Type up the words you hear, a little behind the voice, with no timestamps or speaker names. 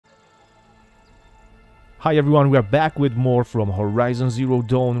Hi everyone, we are back with more from Horizon Zero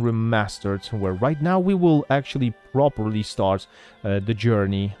Dawn Remastered, where right now we will actually properly start the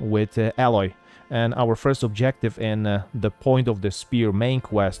journey with Aloy. And our first objective in the Point of the Spear main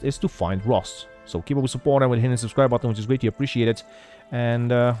quest is to find Rost. So keep up with support and with hitting the subscribe button, which is greatly appreciated. And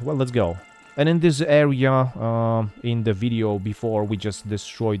well, let's go. And in this area, in the video before, we just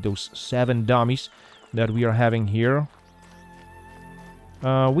destroyed those 7 dummies that we are having here.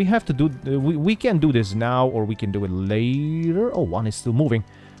 We have to do... we can do this now, or we can do it later. Oh, one is still moving.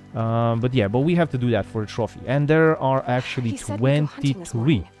 But yeah, but we have to do that for a trophy. And there are actually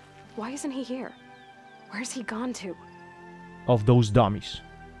 23 Why isn't he here? Where's he gone to? Of those dummies.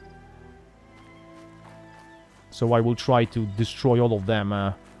 So I will try to destroy all of them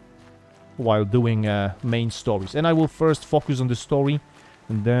while doing main stories. And I will first focus on the story,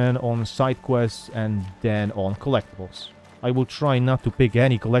 and then on side quests, and then on collectibles. I will try not to pick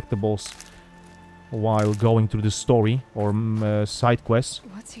any collectibles while going through the story or side quests.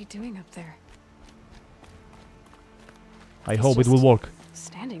 What's he doing up there? I hope it will work.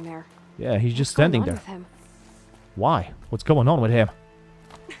 Standing there. Yeah, he's just standing there. What's going on with him? Why? What's going on with him?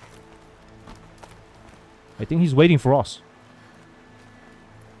 I think he's waiting for us.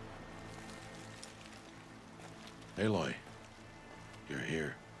 Aloy, you're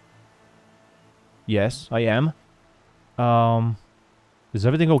here. Yes, I am. Is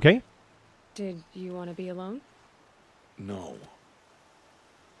everything okay? Did you want to be alone? No.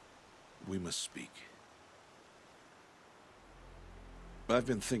 We must speak. I've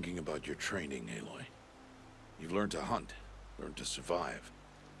been thinking about your training, Aloy. You've learned to hunt, learned to survive.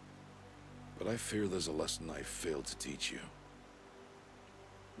 But I fear there's a lesson I failed to teach you.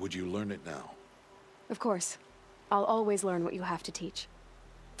 Would you learn it now? Of course. I'll always learn what you have to teach.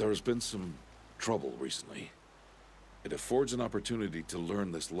 There has been some trouble recently. It affords an opportunity to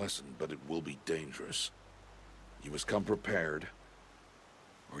learn this lesson, but it will be dangerous. You must come prepared,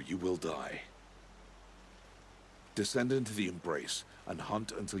 or you will die. Descend into the Embrace and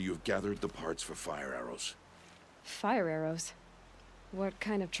hunt until you have gathered the parts for fire arrows. Fire arrows? What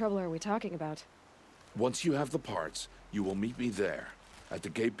kind of trouble are we talking about? Once you have the parts, you will meet me there, at the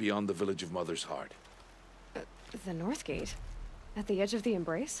gate beyond the village of Mother's Heart. The North Gate? At the edge of the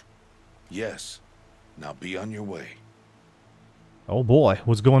Embrace? Yes. Now be on your way. Oh boy,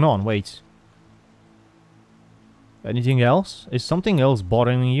 what's going on? Wait. Anything else? Is something else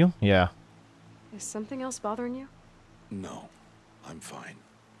bothering you? Yeah. Is something else bothering you? No, I'm fine.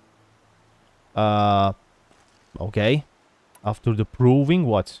 Okay. After the proving,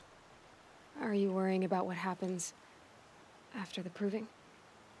 what? Are you worrying about what happens after the proving?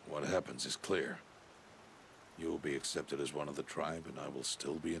 What happens is clear. You will be accepted as one of the tribe, and I will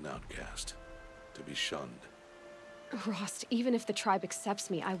still be an outcast, to be shunned. Rost, even if the tribe accepts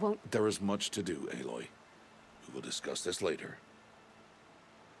me, I won't... There is much to do, Aloy. We will discuss this later.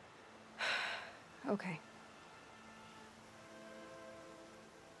 Okay.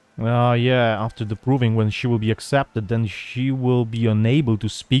 Yeah, after the proving, when she will be accepted, then she will be unable to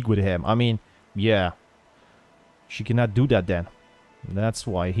speak with him. I mean, yeah. She cannot do that then. That's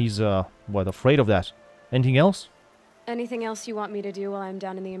why he's, what, afraid of that. Anything else? Anything else you want me to do while I'm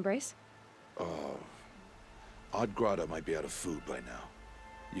down in the Embrace? Odd Grata might be out of food by now.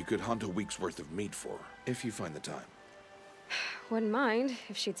 You could hunt a week's worth of meat for her, if you find the time. Wouldn't mind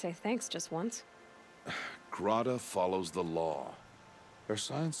if she'd say thanks just once. Grata follows the law. Her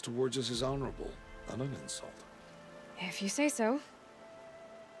science towards us is honorable, not an insult. If you say so.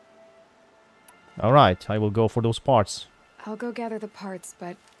 Alright, I will go for those parts. I'll go gather the parts,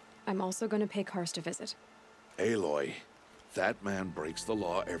 but I'm also going to pay Karst a visit. Aloy, that man breaks the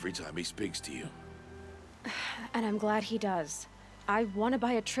law every time he speaks to you. And I'm glad he does. I want to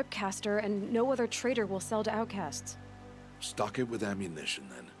buy a tripcaster, and no other trader will sell to outcasts. Stock it with ammunition,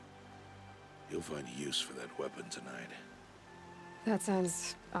 then. You'll find use for that weapon tonight. That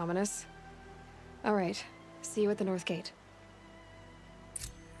sounds ominous. All right. See you at the North Gate.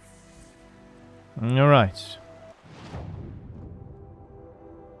 All right.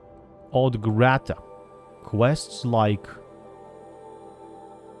 Odd Grata. Quests like...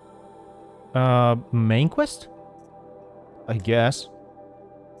 main quest? I guess.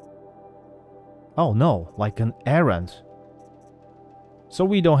 Oh no, like an errand. So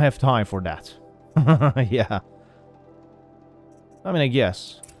we don't have time for that. Yeah. I mean, I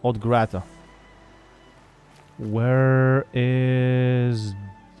guess. Odd Grata. Where is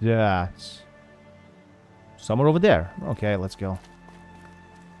that? Somewhere over there. Okay, let's go.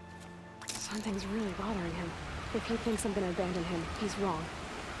 Something's really bothering him. If he thinks I'm gonna abandon him, he's wrong.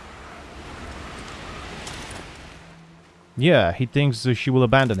 Yeah, he thinks she will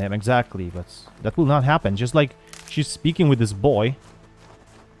abandon him, exactly, but that will not happen. Just like she's speaking with this boy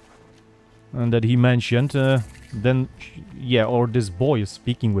and that he mentioned, then, yeah, or this boy is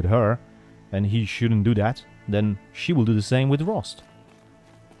speaking with her, and he shouldn't do that, then she will do the same with Rost.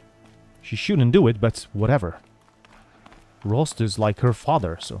 She shouldn't do it, but whatever. Rost is like her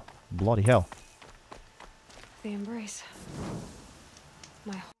father, so bloody hell. The embrace.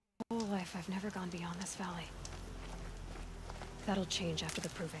 My whole life I've never gone beyond this valley. That'll change after the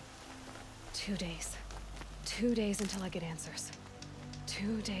proving. 2 days. 2 days until I get answers.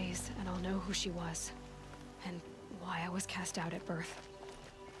 2 days and I'll know who she was. And why I was cast out at birth.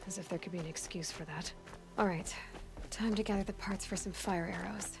 As if there could be an excuse for that. Alright, time to gather the parts for some fire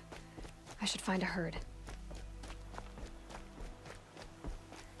arrows. I should find a herd.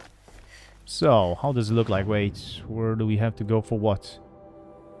 So, how does it look like? Wait, where do we have to go for what?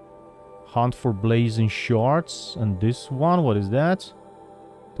 Hunt for blazing shards. And this one, what is that?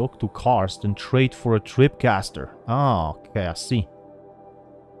 Talk to Karst and trade for a tripcaster. Ah, okay, I see.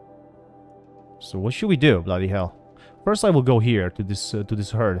 So what should we do, bloody hell? First I will go here to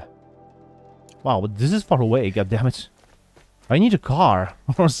this herd. Wow, but this is far away, goddammit. I need a car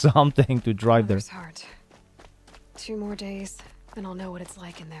or something to drive there. Mother's heart. 2 more days, then I'll know what it's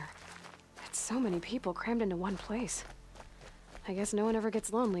like in there. It's so many people crammed into one place. I guess no one ever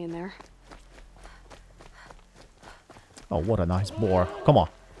gets lonely in there. Oh, what a nice boar. Come on.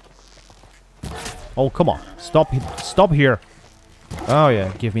 Oh, come on. Stop here. Oh,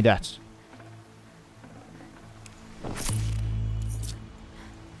 yeah, give me that.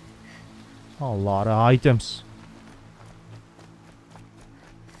 A lot of items.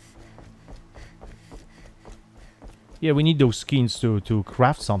 Yeah, we need those skins to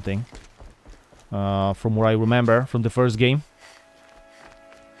craft something. From what I remember from the first game.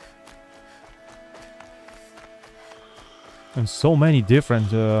 And so many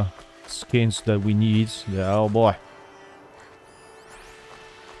different skins that we need. Yeah, oh boy.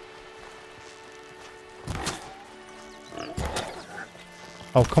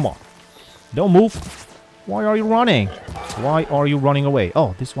 Oh, come on. Don't move. Why are you running? Why are you running away?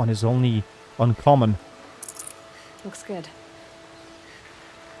 Oh, this one is only uncommon. Looks good.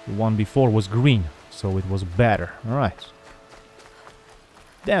 The one before was green, so it was better. Alright.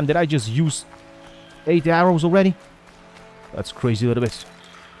 Damn, did I just use 8 arrows already? That's crazy a little bit.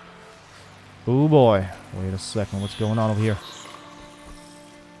 Oh boy. Wait a second, what's going on over here?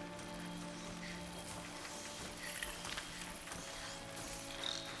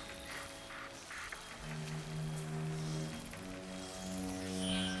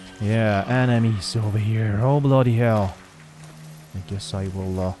 Yeah, enemies over here. Oh bloody hell. I guess I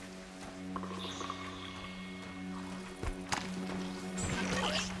will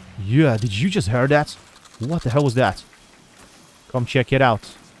Yeah, did you just hear that? What the hell was that? Come check it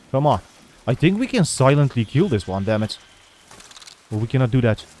out. Come on. I think we can silently kill this one, damn it. Or we cannot do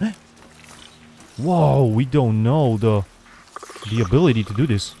that. Whoa, we don't know the ability to do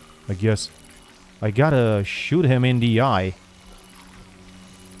this, I guess. I gotta shoot him in the eye.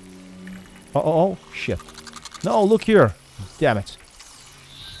 Oh, shit. No, look here. Damn it.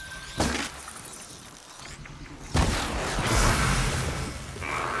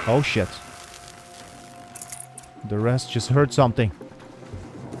 Oh, shit. The rest just heard something.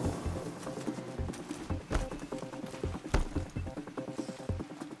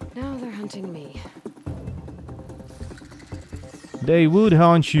 Now they're hunting me. They would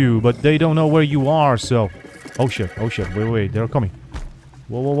hunt you, but they don't know where you are, so... Oh, shit. Oh, shit. Wait. They're coming.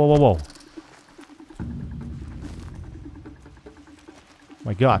 Whoa.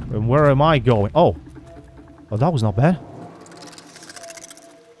 My god, and where am I going? Oh, that was not bad.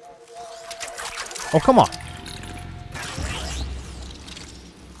 Oh, come on.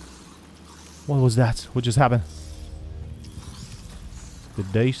 What was that? What just happened?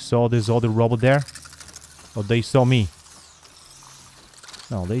 Did they saw this other robot there? Or they saw me?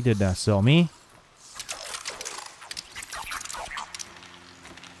 No, they did not saw me.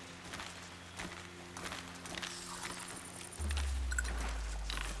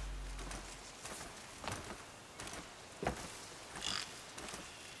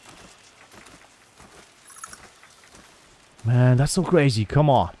 Man, that's so crazy. Come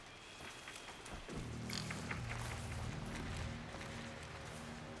on.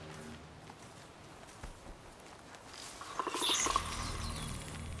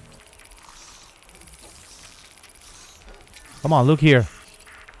 Come on, look here.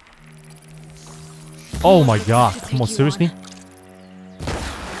 Oh my god. Come on, seriously?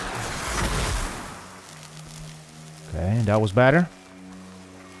 Okay, that was better.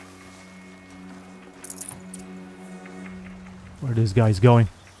 Where this guy's going?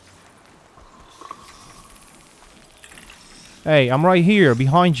 Hey, I'm right here,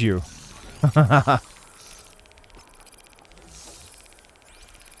 behind you.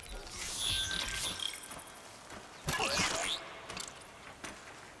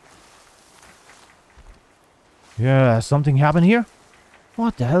 Yeah, something happened here?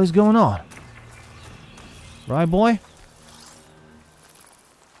 What the hell is going on? Right, boy?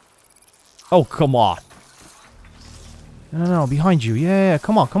 Oh, come on. No, behind you. Yeah,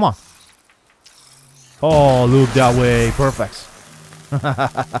 come on, come on. Oh, look that way. Perfect.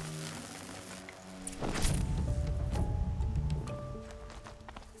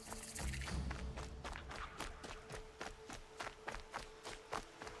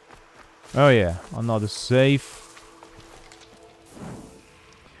 Oh, yeah. Another safe.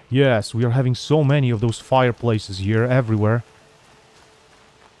 Yes, we are having so many of those fireplaces here, everywhere.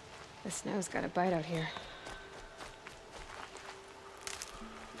 The snow's got a bite out here.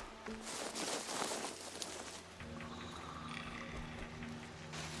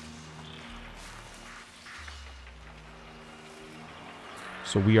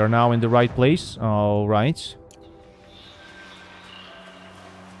 So we are now in the right place. All right.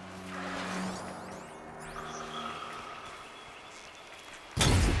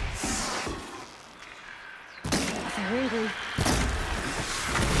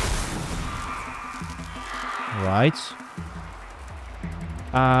 Right.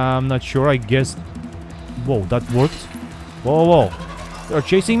 I'm not sure, I guess... Whoa, that worked. Whoa, whoa. They're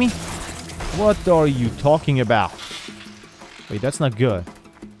chasing me? What are you talking about? Wait, that's not good.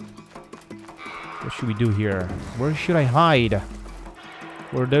 What should we do here? Where should I hide?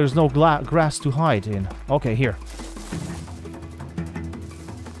 Where there's no grass to hide in. Okay, here.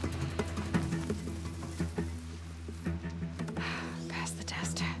 Pass the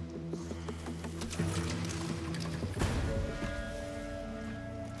test.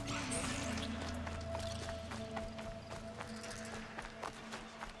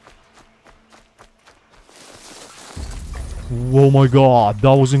 Oh my god,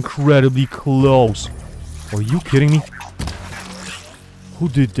 that was incredibly close. Are you kidding me? Who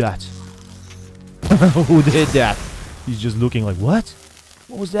did that? Who did that? He's just looking like, what?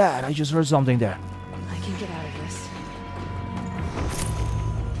 What was that? I just heard something there. I can get out of this.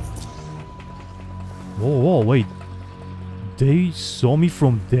 Whoa, whoa, wait. They saw me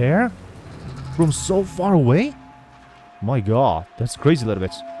from there? From so far away? My god, that's crazy a little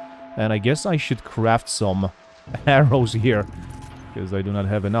bit. And I guess I should craft some arrows here, because I do not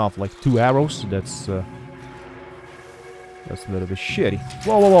have enough. Like 2 arrows, that's a little bit shitty.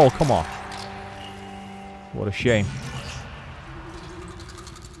 Whoa, whoa, whoa, come on. What a shame.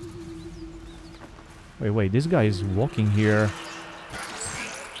 Wait, this guy is walking here.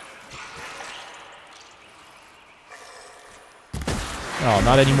 Oh,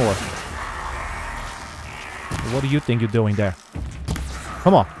 not anymore. What do you think you're doing there?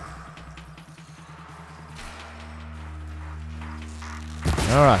 Come on.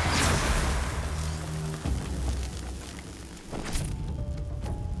 Alright.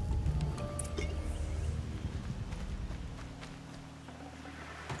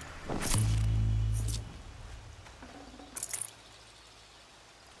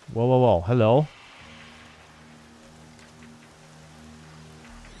 Whoa, whoa, whoa. Hello.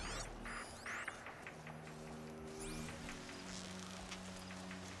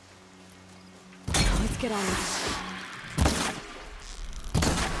 Let's get on this.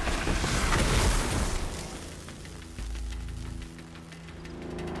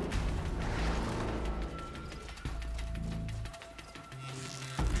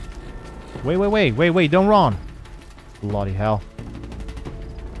 Wait, don't run. Bloody hell.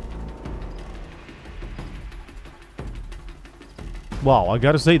 Wow, I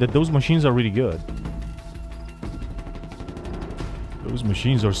gotta say that those machines are really good. Those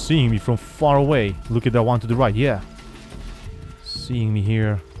machines are seeing me from far away. Look at that one to the right, yeah. Seeing me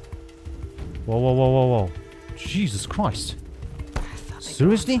here. Whoa, whoa, whoa, whoa, whoa. Jesus Christ.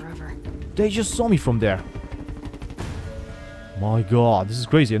 Seriously? They just saw me from there. My god, this is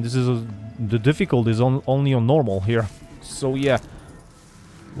crazy. And this is the difficulty is only on normal here. So yeah.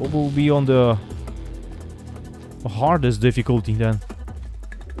 What will be on the hardest difficulty then?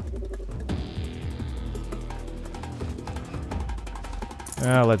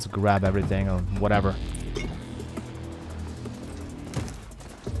 Let's grab everything or whatever.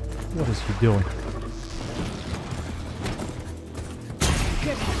 What is he doing?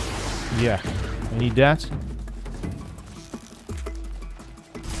 Yeah, I need that.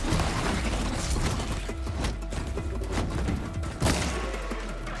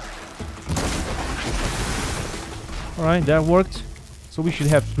 Alright, that worked. So we should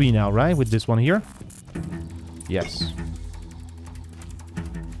have 3 now, right? With this one here. Yes.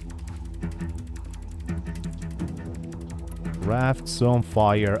 Craft some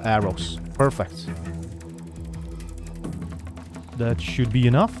fire arrows. Perfect. That should be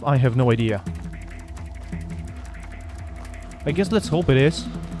enough. I have no idea. I guess let's hope it is.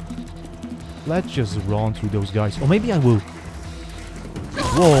 Let's just run through those guys. Or maybe I will.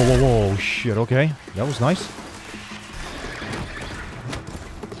 Whoa, whoa, whoa. Shit, okay. That was nice.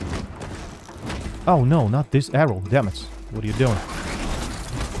 Oh no, not this arrow. Damn it. What are you doing?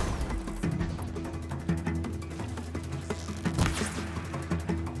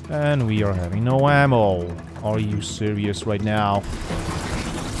 And we are having no ammo. Are you serious right now?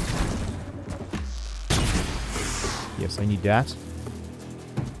 Yes, I need that.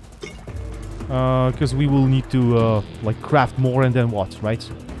 Because we will need to, like, craft more and then what, right?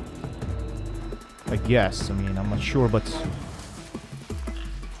 I guess. I mean, I'm not sure, but...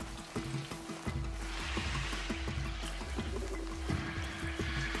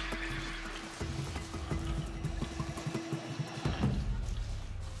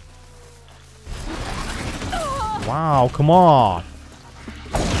 Wow, come on!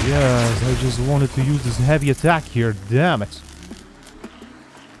 Yes, I just wanted to use this heavy attack here, damn it!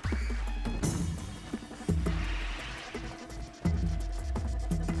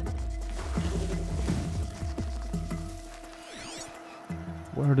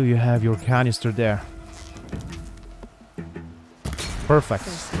 Where do you have your canister there? Perfect,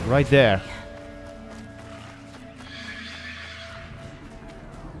 right there.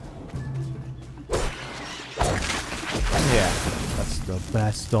 Yeah, that's the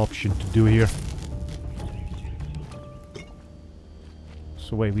best option to do here.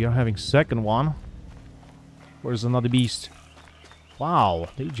 So wait, we are having second one. Where's another beast? Wow,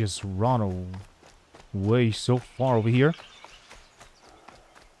 they just run away so far over here.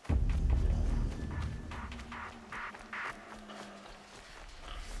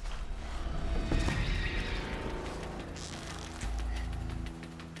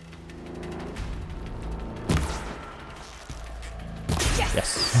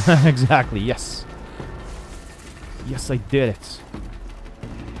 Yes, exactly, yes. Yes, I did it.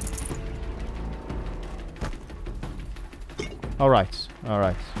 Alright,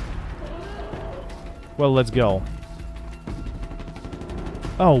 alright. Well, let's go.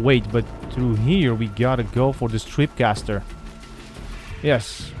 Oh, wait, but through here we gotta go for the stripcaster.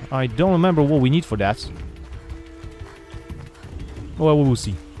 Yes, I don't remember what we need for that. Well, we will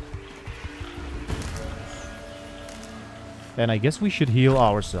see. And I guess we should heal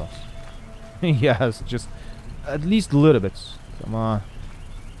ourselves. Yes, just at least a little bit. Come on.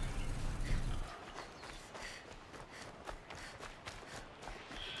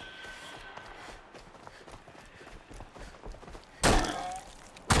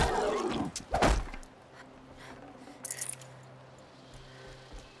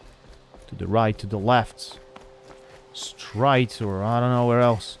 To the right, to the left. Straight, or I don't know where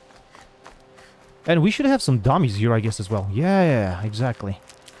else. And we should have some dummies here, I guess, as well. Yeah, exactly.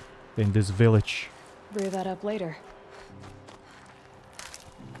 In this village. Brew that up later.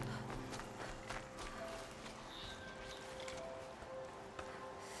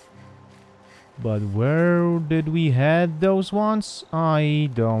 But where did we head those ones?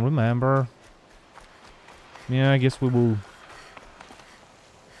 I don't remember. Yeah, I guess we will...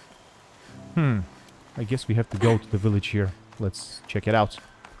 I guess we have to go to the village here. Let's check it out.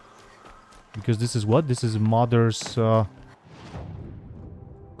 Because this is what? This is Mother's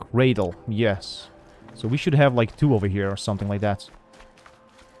cradle. Yes. So we should have like 2 over here or something like that.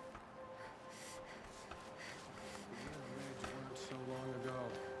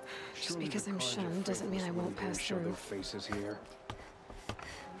 Just because I'm shunned doesn't mean I won't pass through.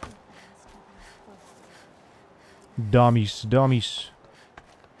 Dummies, dummies.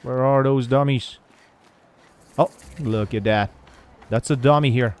 Where are those dummies? Oh, look at that. That's a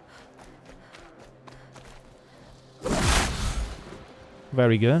dummy here.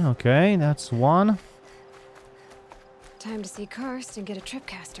 Very good. Okay, that's one. Time to see Karst and get a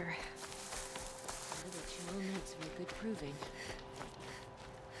tripcaster.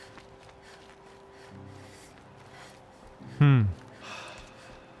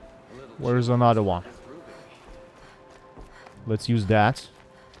 Where's another one? Let's use that.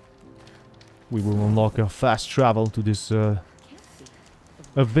 We will unlock a fast travel to this a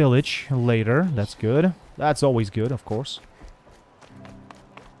village later. That's good. That's always good, of course.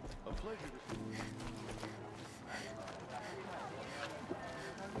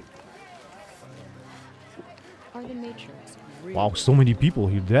 Wow, so many people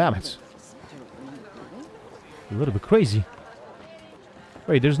here, damn it. A little bit crazy.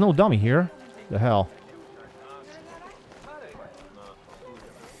 Wait, there's no dummy here. The hell?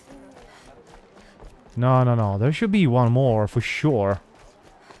 No, no, no. There should be one more for sure.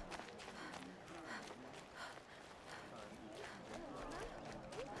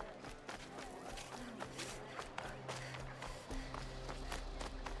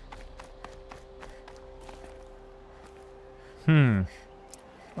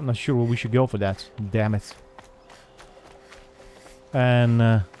 I'm not sure where we should go for that. Damn it.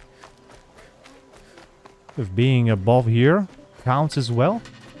 And if being above here counts as well?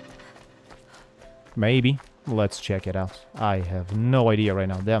 Maybe. Let's check it out. I have no idea right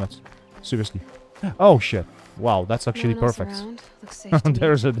now. Damn it. Seriously. Oh shit. Wow, that's actually perfect. Looks safe to me.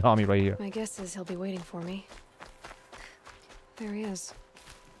 There's a dummy right here. My guess is he'll be waiting for me. There he is.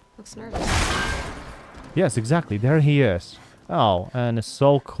 Looks nervous. Yes, exactly. There he is. Oh, and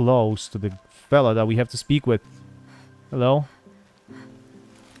so close to the fella that we have to speak with. Hello?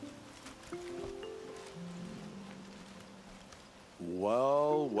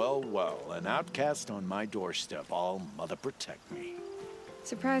 Well, well, well. An outcast on my doorstep. All mother protect me.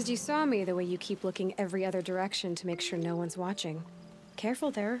 Surprised you saw me the way you keep looking every other direction to make sure no one's watching.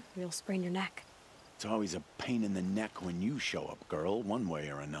 Careful there, or you'll sprain your neck. It's always a pain in the neck when you show up, girl, one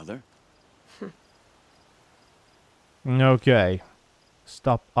way or another. Okay.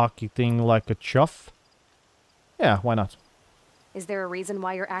 Stop acting like a chuff. Yeah, why not? Is there a reason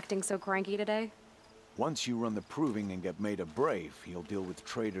why you're acting so cranky today? Once you run the proving and get made a brave, you'll deal with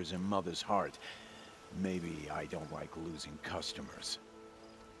traitors in Mother's Heart. Maybe I don't like losing customers.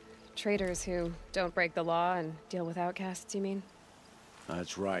 Traitors who don't break the law and deal with outcasts, you mean?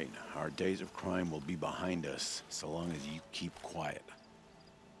 That's right. Our days of crime will be behind us, so long as you keep quiet.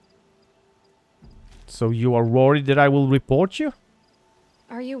 So you are worried that I will report you?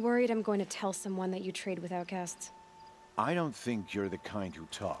 Are you worried I'm going to tell someone that you trade with outcasts? I don't think you're the kind who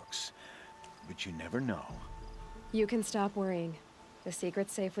talks, but you never know. You can stop worrying. The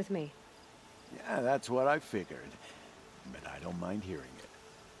secret's safe with me. Yeah, that's what I figured, but I don't mind hearing it.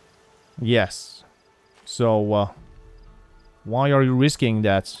 Yes. So, why are you risking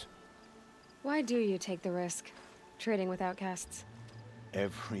that? Why do you take the risk, trading with outcasts?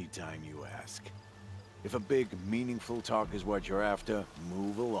 Every time you ask. If a big, meaningful talk is what you're after,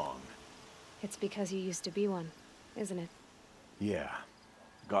 move along. It's because you used to be one, isn't it? Yeah.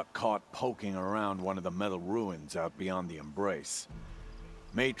 Got caught poking around one of the metal ruins out beyond the Embrace.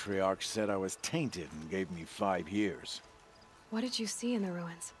 Matriarch said I was tainted and gave me 5 years. What did you see in the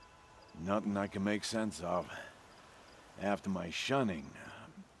ruins? Nothing I can make sense of. After my shunning,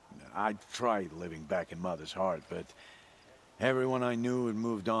 I tried living back in Mother's Heart, but everyone I knew had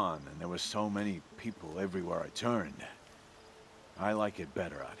moved on, and there were so many people everywhere I turned. I like it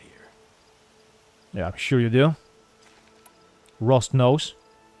better out here. Yeah, I'm sure you do. Rost knows.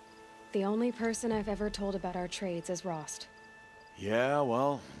 The only person I've ever told about our trades is Rost. Yeah,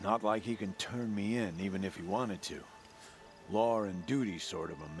 well, not like he can turn me in, even if he wanted to. Law and duty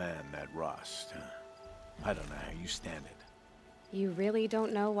sort of a man, that Rost. I don't know how you stand it. You really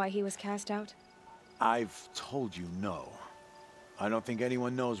don't know why he was cast out? I've told you no. I don't think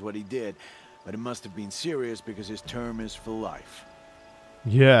anyone knows what he did, but it must have been serious because his term is for life.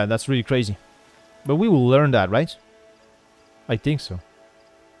 Yeah, that's really crazy. But we will learn that, right? I think so.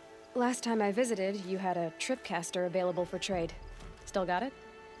 Last time I visited, you had a tripcaster available for trade. Still got it?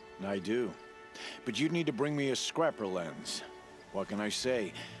 I do. But you'd need to bring me a scrapper lens. What can I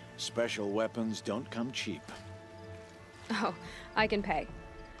say? Special weapons don't come cheap. Oh, I can pay.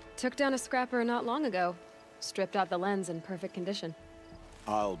 Took down a scrapper not long ago. Stripped out the lens in perfect condition.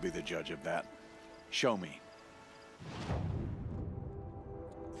 I'll be the judge of that. Show me.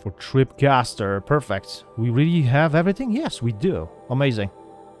 For Tripcaster, perfect. We really have everything? Yes, we do. Amazing.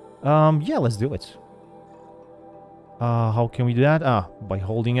 Yeah, let's do it. How can we do that? By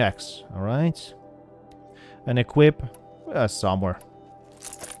holding X. Alright. And equip somewhere.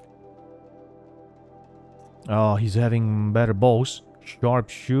 Oh, he's having better bows. Sharp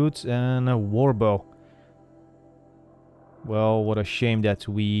shoots and a warbow. Well, what a shame that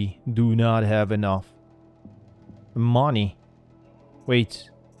we do not have enough money. Wait.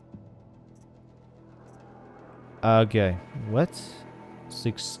 Okay. What?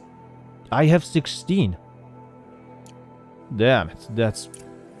 I have 16. Damn it. That's...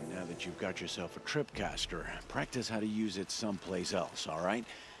 Now that you've got yourself a tripcaster, practice how to use it someplace else, alright?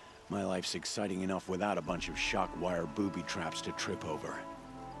 My life's exciting enough without a bunch of shock wire booby traps to trip over.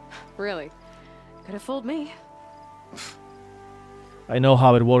 Really? Could have fooled me. I know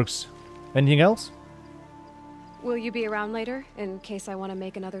how it works. Anything else? Will you be around later, in case I want to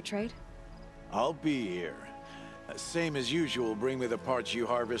make another trade? I'll be here. Same as usual, bring me the parts you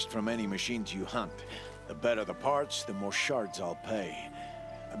harvest from any machines you hunt. The better the parts, the more shards I'll pay.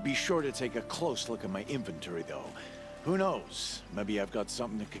 Be sure to take a close look at my inventory, though. Who knows? Maybe I've got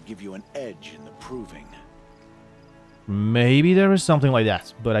something that could give you an edge in the proving. Maybe there is something like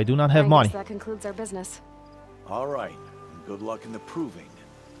that, but I do not have money. That concludes our business. All right. Good luck in the proving.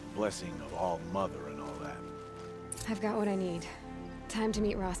 Blessing of All Mother and all that. I've got what I need. Time to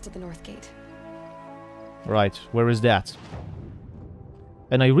meet Rost at the North Gate. Right, where is that?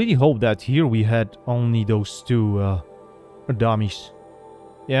 And I really hope that here we had only those two dummies.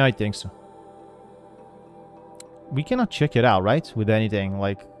 Yeah, I think so. We cannot check it out, right? With anything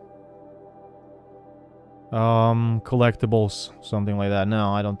like collectibles, something like that.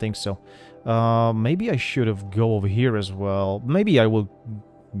 No, I don't think so. Maybe I should have go over here as well. Maybe I will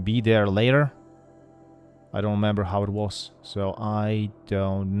be there later. I don't remember how it was, so I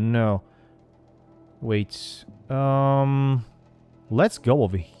don't know. Wait, let's go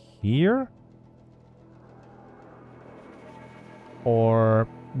over here. Or,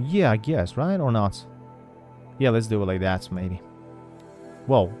 yeah, I guess, right? Or not? Yeah, let's do it like that, maybe.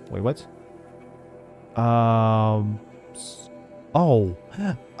 Whoa, wait, what? Oh,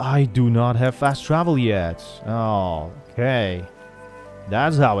 I do not have fast travel yet. Oh, okay.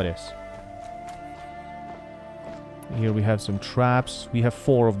 That's how it is. Here we have some traps. We have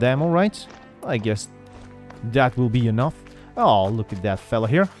 4 of them, alright. I guess that will be enough. Oh, look at that fella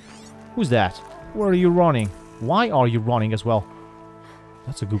here. Who's that? Where are you running? Why are you running as well?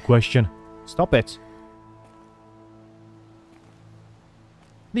 That's a good question. Stop it.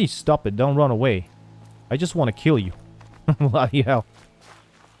 Please stop it. Don't run away. I just want to kill you. Bloody hell.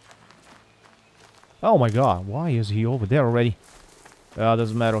 Oh my god. Why is he over there already?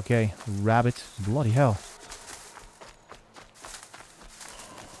 Doesn't matter. Okay. Rabbit. Bloody hell.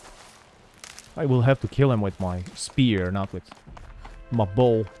 I will have to kill him with my spear, not with my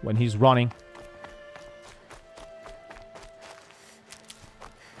bow when he's running.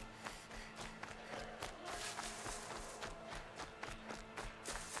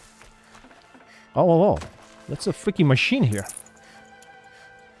 Oh. That's a freaking machine here.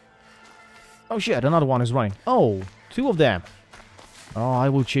 Oh shit, another one is running. Oh, 2 of them. Oh, I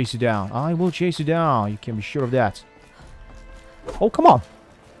will chase you down. I will chase you down. You can be sure of that. Oh, come on.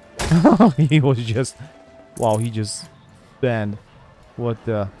 He was just... Wow, he just... banned. What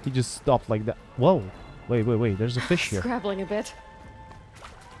the... He just stopped like that. Whoa. Wait. There's a fish here. Scrabbling a bit.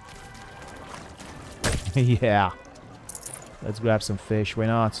 Yeah. Let's grab some fish. Why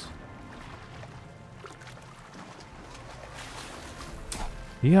not?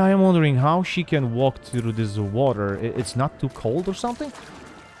 Yeah, I am wondering how she can walk through this water. It's not too cold or something?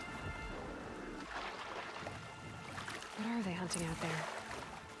 What are they hunting out there?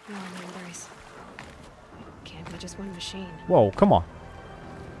 No, no embrace. Can't be just one machine. Whoa, come on.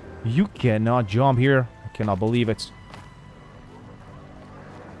 You cannot jump here. I cannot believe it.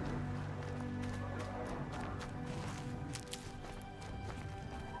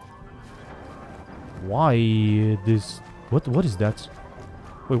 Why this... What is that?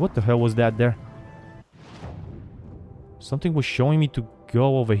 Wait, what the hell was that there? Something was showing me to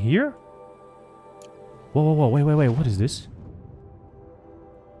go over here? Whoa, wait, what is this?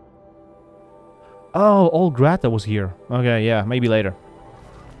 Oh, old Grata was here. Okay, yeah, maybe later.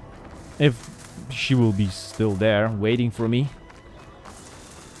 If she will be still there, waiting for me.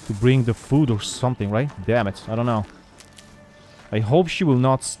 To bring the food or something, right? Damn it, I don't know. I hope she will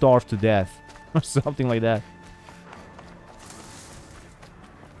not starve to death. Or something like that.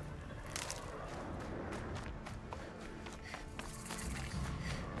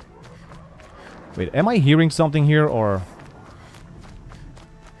 Wait, am I hearing something here, or...?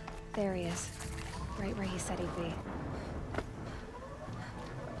 There he is. Right where he said he'd be.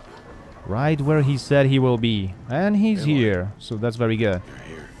 Right where he said he will be. And he's Hey, here, so that's very good.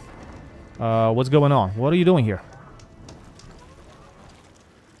 You're here. What's going on? What are you doing here?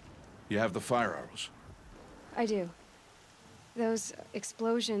 You have the fire arrows. I do. Those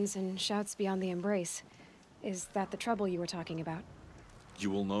explosions and shouts beyond the embrace. Is that the trouble you were talking about? You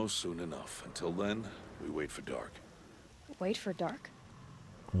will know soon enough. Until then, we wait for dark. Wait for dark?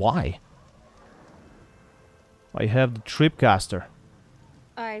 Why? I have the tripcaster.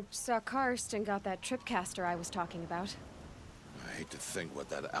 I saw Karst and got that tripcaster I was talking about. I hate to think what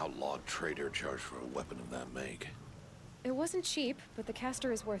that outlawed trader charged for a weapon of that make. It wasn't cheap, but the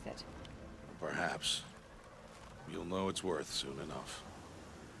caster is worth it. Perhaps. You'll know it's worth soon enough.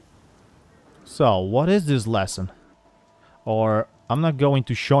 So, what is this lesson? Or, I'm not going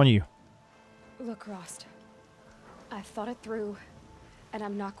to shun you. Look, Rost. I've thought it through, and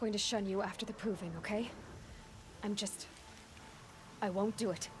I'm not going to shun you after the proving, okay? I won't do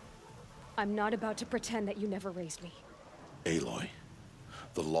it. I'm not about to pretend that you never raised me. Aloy,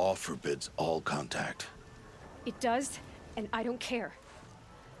 the law forbids all contact. It does, and I don't care.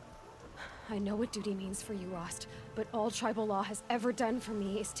 I know what duty means for you, Rost, but all tribal law has ever done for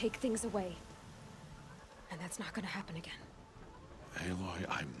me is take things away. And that's not gonna happen again. Aloy,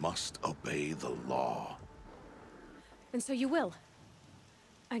 I must obey the law. And so you will.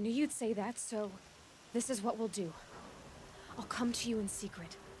 I knew you'd say that, so this is what we'll do. I'll come to you in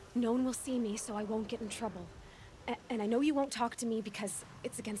secret. No one will see me, so I won't get in trouble. And I know you won't talk to me because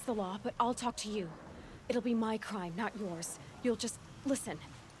it's against the law, but I'll talk to you. It'll be my crime, not yours. You'll just listen.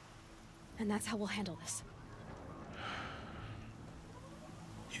 And that's how we'll handle this.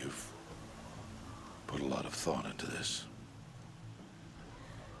 You've put a lot of thought into this.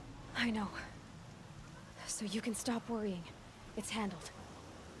 I know. So you can stop worrying. It's handled.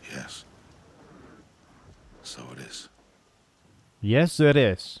 Yes. So it is. Yes, it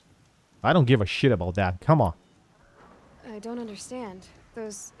is. I don't give a shit about that. Come on. I don't understand.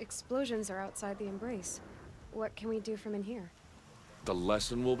 Those explosions are outside the embrace. What can we do from in here? The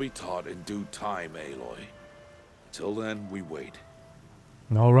lesson will be taught in due time, Aloy. Till then, we wait.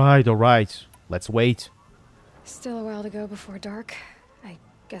 Alright, alright. Let's wait. Still a while to go before dark. I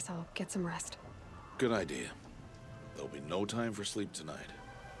guess I'll get some rest. Good idea. There'll be no time for sleep tonight.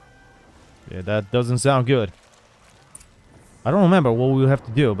 Yeah, that doesn't sound good. I don't remember what we'll have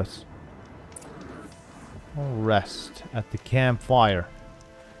to do, but... rest at the campfire.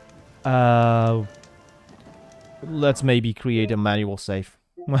 Let's maybe create a manual save.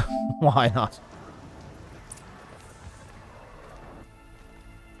 Why not?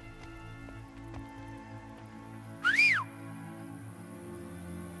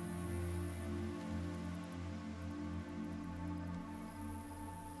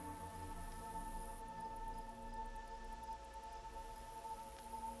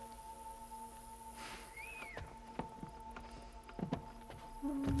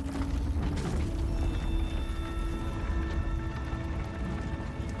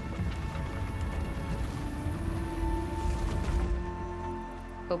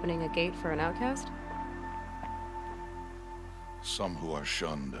 Opening a gate for an outcast? Some who are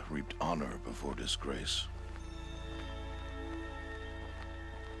shunned reaped honor before disgrace.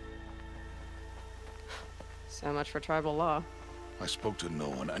 So much for tribal law. I spoke to no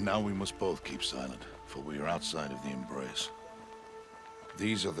one, and now we must both keep silent, for we are outside of the embrace.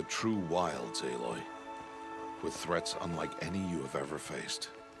 These are the true wilds, Aloy, with threats unlike any you have ever faced.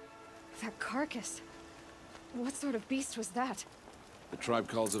 That carcass. What sort of beast was that? The tribe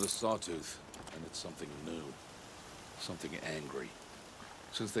calls it a sawtooth, and it's something new. Something angry.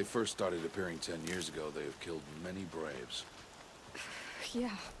 Since they first started appearing 10 years ago, they have killed many braves.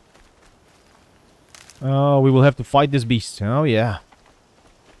 Yeah. Oh, we will have to fight this beast. Oh, yeah.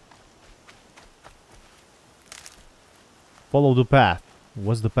 Follow the path.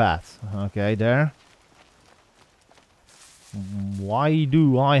 What's the path? Okay, there. Why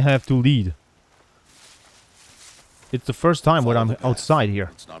do I have to lead? It's the first time when I'm outside here.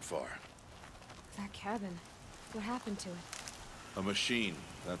 It's not far. That cabin. What happened to it? A machine,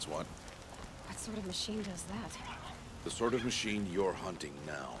 that's what. What sort of machine does that? The sort of machine you're hunting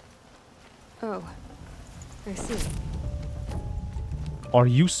now. Oh. I see. Are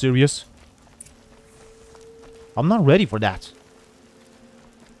you serious? I'm not ready for that.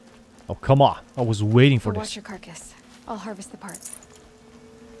 Oh, come on. I was waiting for Watch this. your carcass. I'll harvest the parts.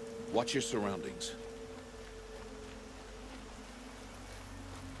 Watch your surroundings.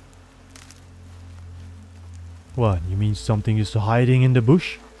 What? You mean something is hiding in the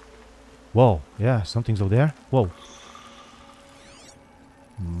bush? Whoa. Yeah, something's over there. Whoa.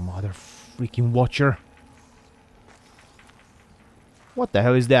 Mother freaking watcher. What the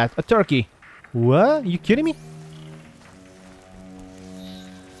hell is that? A turkey. What? Are you kidding me?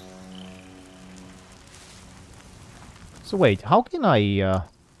 So wait, how can I...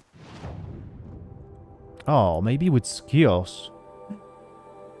 Oh, maybe with skills.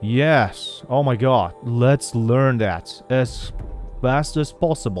 Yes. Oh my god. Let's learn that as fast as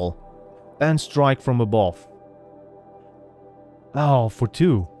possible. And strike from above. Oh, for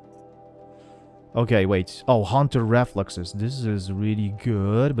 2. Okay, wait. Oh, hunter reflexes. This is really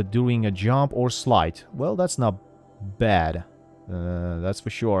good, but doing a jump or slide. Well, that's not bad. That's for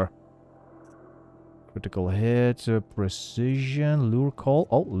sure. Critical hit, precision, lure call.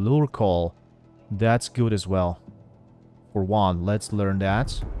 Oh, lure call. That's good as well. For 1, let's learn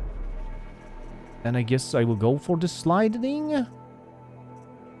that. And I guess I will go for the sliding.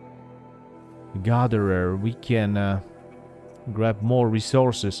 Gatherer, we can grab more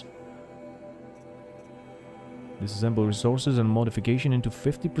resources. Disassemble resources and modification into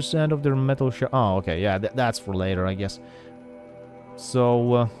 50% of their metal shell. Oh, okay, yeah, that's for later, I guess.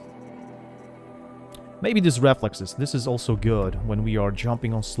 So, maybe these reflexes. This is also good. When we are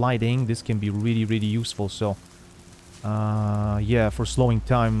jumping on sliding, this can be really, really useful. So, yeah, for slowing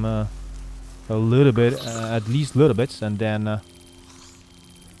time a little bit, at least a little bit, and then...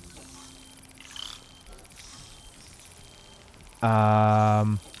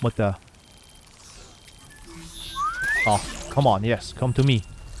 what the... Oh, come on, yes, come to me.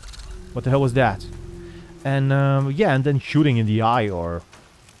 What the hell was that? And, yeah, and then shooting in the eye or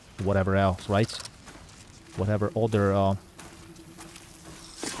whatever else, right? Whatever other,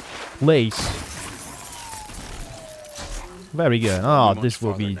 place. Very good. Oh, this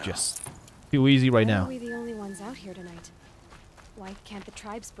will be just too easy right now. Why are we the only ones out here tonight? Why can't the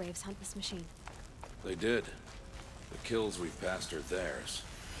tribe's braves hunt this machine? They did. The kills we've passed are theirs.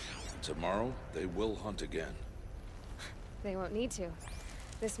 Tomorrow, they will hunt again. They won't need to.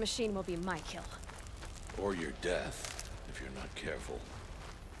 This machine will be my kill. Or your death, if you're not careful.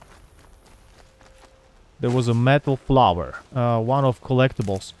 There was a metal flower, one of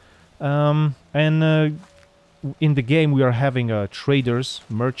collectibles. In the game we are having traders,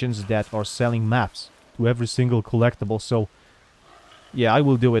 merchants that are selling maps to every single collectible. So, yeah, I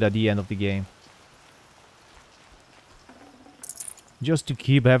will do it at the end of the game. Just to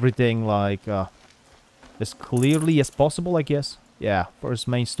keep everything, like, as clearly as possible, I guess. Yeah, first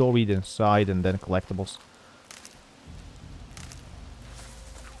main story, then side, and then collectibles.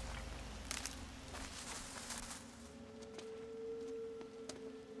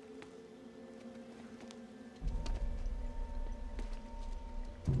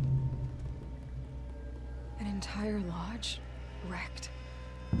 An entire lodge wrecked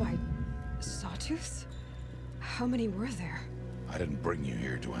by sawtooths? How many were there? I didn't bring you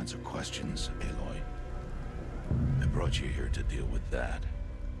here to answer questions, Aloy. I brought you here to deal with that.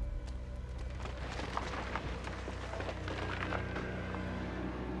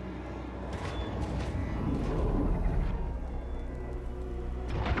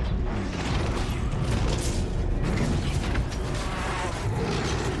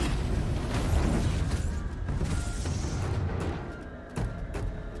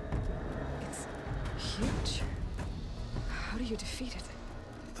 It's huge. How do you defeat it?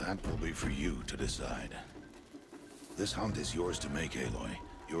 That will be for you to decide. This hunt is yours to make, Aloy.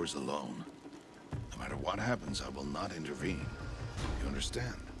 Yours alone. No matter what happens, I will not intervene. You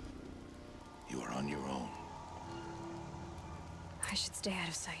understand? You are on your own. I should stay out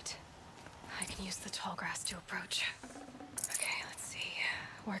of sight. I can use the tall grass to approach. Okay, let's see.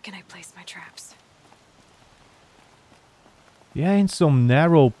 Where can I place my traps? Yeah, in some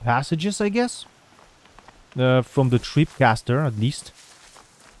narrow passages, I guess. From the tripcaster, at least.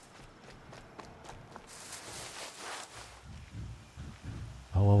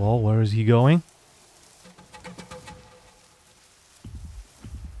 Oh, where is he going?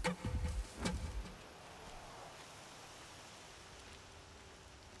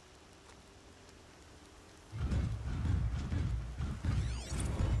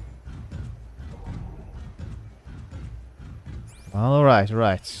 Alright,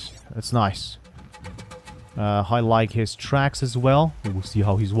 right. That's nice. I like his tracks as well. We'll see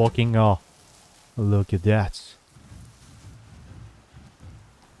how he's walking. Oh, look at that.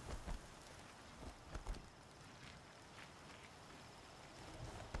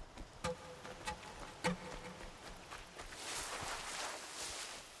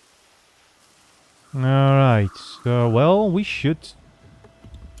 Alright, well, we should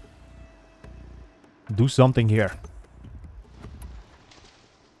do something here.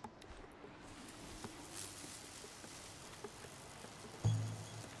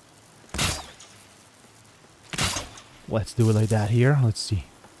 Let's do it like that here. Let's see.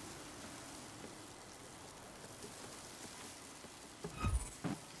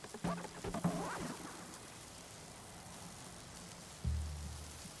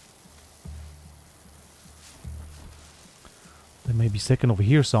 There may be second over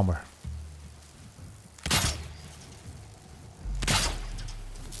here somewhere.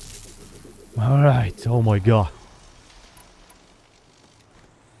 Alright, oh my god.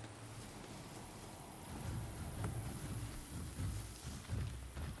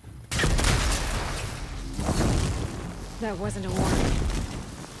 That wasn't a warning.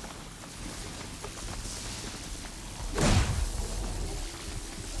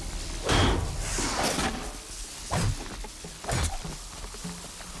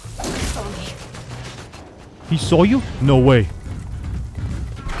 Saw me. He saw you? No way.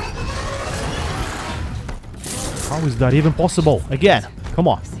 How is that even possible? Again, come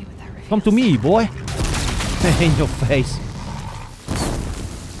on. Come to me, boy. In your face.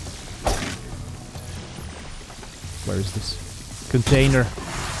 Where is this container?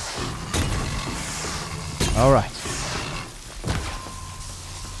 All right.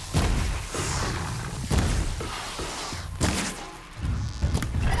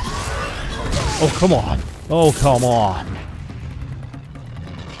 Oh, come on. Oh, come on.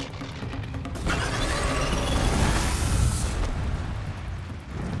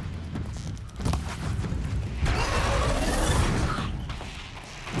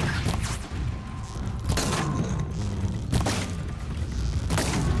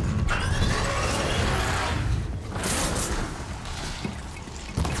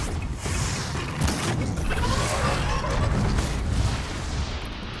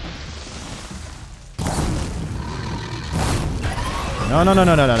 No, no, no,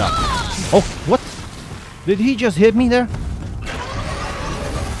 no, no, no, no. Oh, what? Did he just hit me there?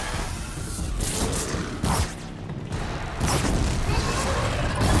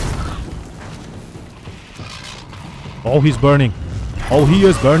 Oh, he's burning. Oh, he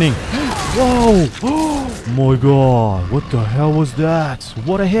is burning. Whoa! Oh my god. What the hell was that?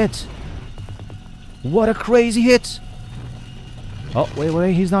 What a hit. What a crazy hit. Oh, wait,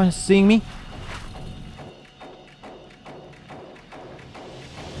 wait. He's not seeing me.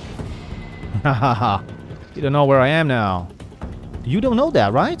 Hahaha. You don't know where I am now. You don't know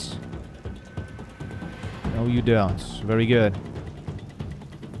that, right? No, you don't. Very good.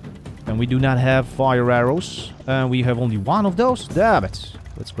 And we do not have fire arrows. And we have only one of those. Damn it.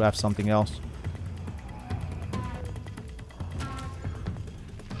 Let's grab something else.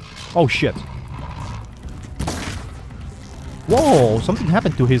 Oh, shit. Whoa, something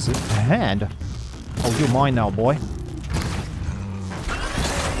happened to his hand. Oh, you're mine now, boy.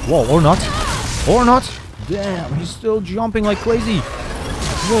 Whoa, or not. Or not. Damn, he's still jumping like crazy.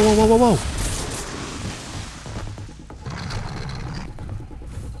 Whoa, whoa, whoa, whoa, whoa.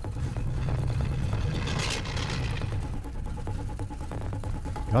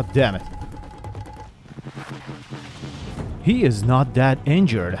 God damn it. He is not that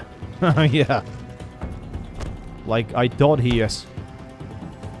injured. Yeah. Like I thought he is.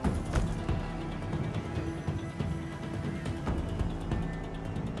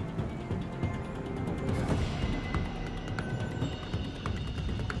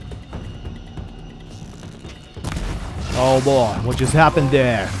 Oh boy, what just happened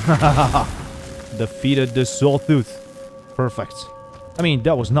there? Defeated the Sawtooth. Perfect. I mean,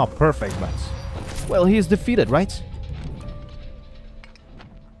 that was not perfect, but... well, he is defeated, right?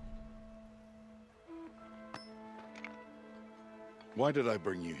 Why did I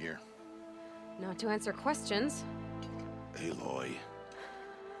bring you here? Not to answer questions. Aloy.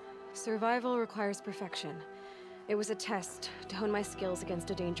 Survival requires perfection. It was a test to hone my skills against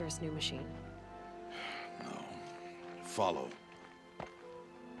a dangerous new machine. No. Follow.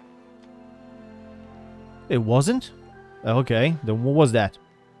 It wasn't? Okay, then what was that?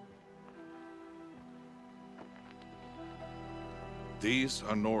 These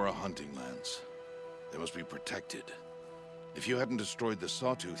are Nora hunting lands. They must be protected. If you hadn't destroyed the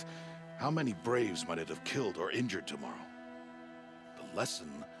Sawtooth, how many Braves might it have killed or injured tomorrow? The lesson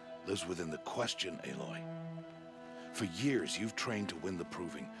lives within the question, Aloy. For years, you've trained to win the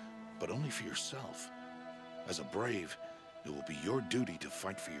Proving, but only for yourself. As a Brave, it will be your duty to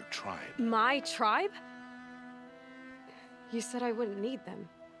fight for your tribe. My tribe? You said I wouldn't need them.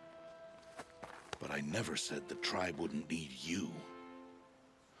 But I never said the tribe wouldn't need you.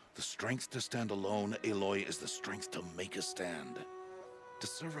 The strength to stand alone, Aloy, is the strength to make a stand. To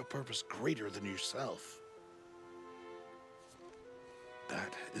serve a purpose greater than yourself.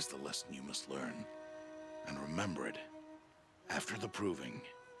 That is the lesson you must learn. And remember it. After the Proving.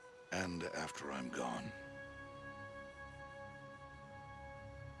 And after I'm gone.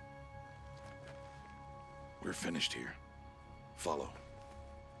 We're finished here. Follow.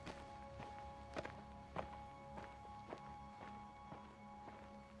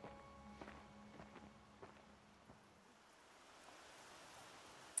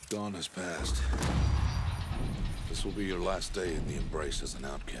 Dawn has passed. This will be your last day in the Embrace as an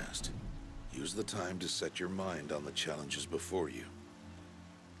outcast. Use the time to set your mind on the challenges before you.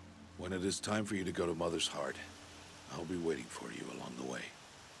 When it is time for you to go to Mother's Heart, I'll be waiting for you along the way.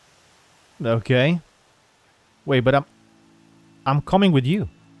 Okay. Wait, but I'm coming with you.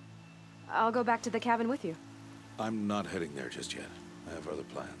 I'll go back to the cabin with you. I'm not heading there just yet. I have other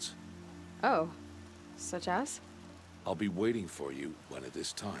plans. Oh. Such as? I'll be waiting for you when it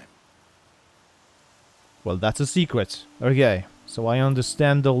is time. Well, that's a secret. Okay, so I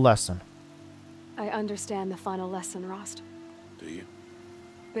understand the lesson. I understand the final lesson, Rost. Do you?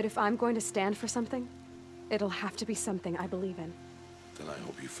 But if I'm going to stand for something, It'll have to be something I believe in. Then I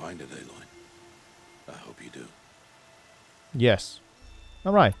hope you find it, Aloy. I hope you do. Yes.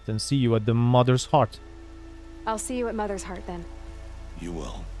 Alright, then see you at the Mother's Heart. I'll see you at Mother's Heart then. You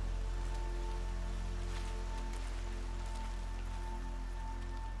will.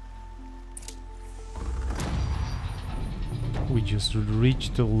 We just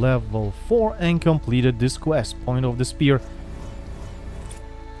reached level 4 and completed this quest. Point of the spear.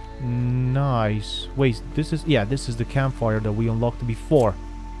 Nice. Wait, this is... yeah, this is the campfire that we unlocked before.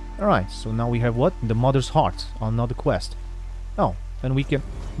 Alright, so now we have what? The Mother's Heart. Another quest. Oh, and we can...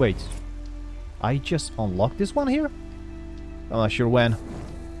 wait. I just unlocked this one here? I'm not sure when.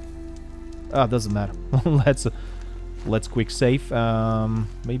 Ah, doesn't matter. Let's quick save.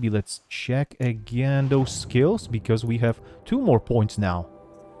 Maybe let's check again those skills, because we have 2 more points now.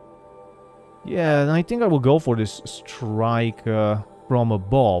 Yeah, and I think I will go for this strike from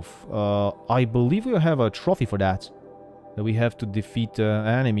above. I believe we have a trophy for that. That we have to defeat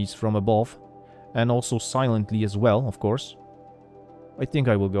enemies from above. And also silently as well, of course. I think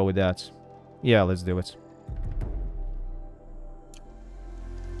I will go with that. Yeah, let's do it.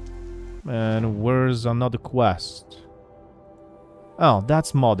 And where's another quest? Oh,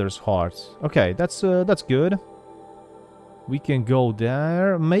 that's Mother's Heart. Okay, that's good. We can go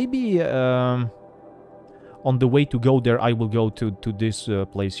there. Maybe on the way to go there, I will go to this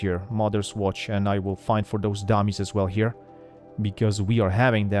place here, Mother's Watch, and I will find for those dummies as well here, because we are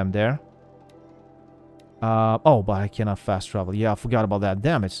having them there. Oh, but I cannot fast travel. Yeah, I forgot about that.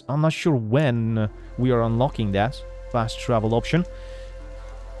 Damn it. I'm not sure when we are unlocking that fast travel option.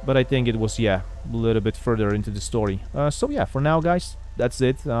 But I think it was, yeah, a little bit further into the story. So yeah, for now, guys, that's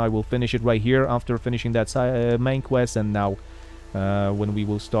it. I will finish it right here after finishing that main quest. And now, when we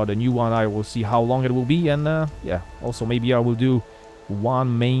will start a new one, I will see how long it will be. And yeah, also maybe I will do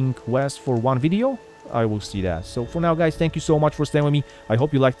 1 main quest for 1 video. I will see that. So for now, guys, thank you so much for staying with me. I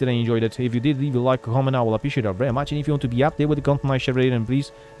hope you liked it and enjoyed it. If you did, leave a like, a comment. I will appreciate it very much. And if you want to be updated with the content I share, then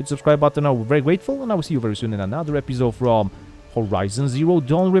please hit the subscribe button. I will be very grateful. And I will see you very soon in another episode from Horizon Zero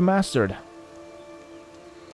Dawn Remastered.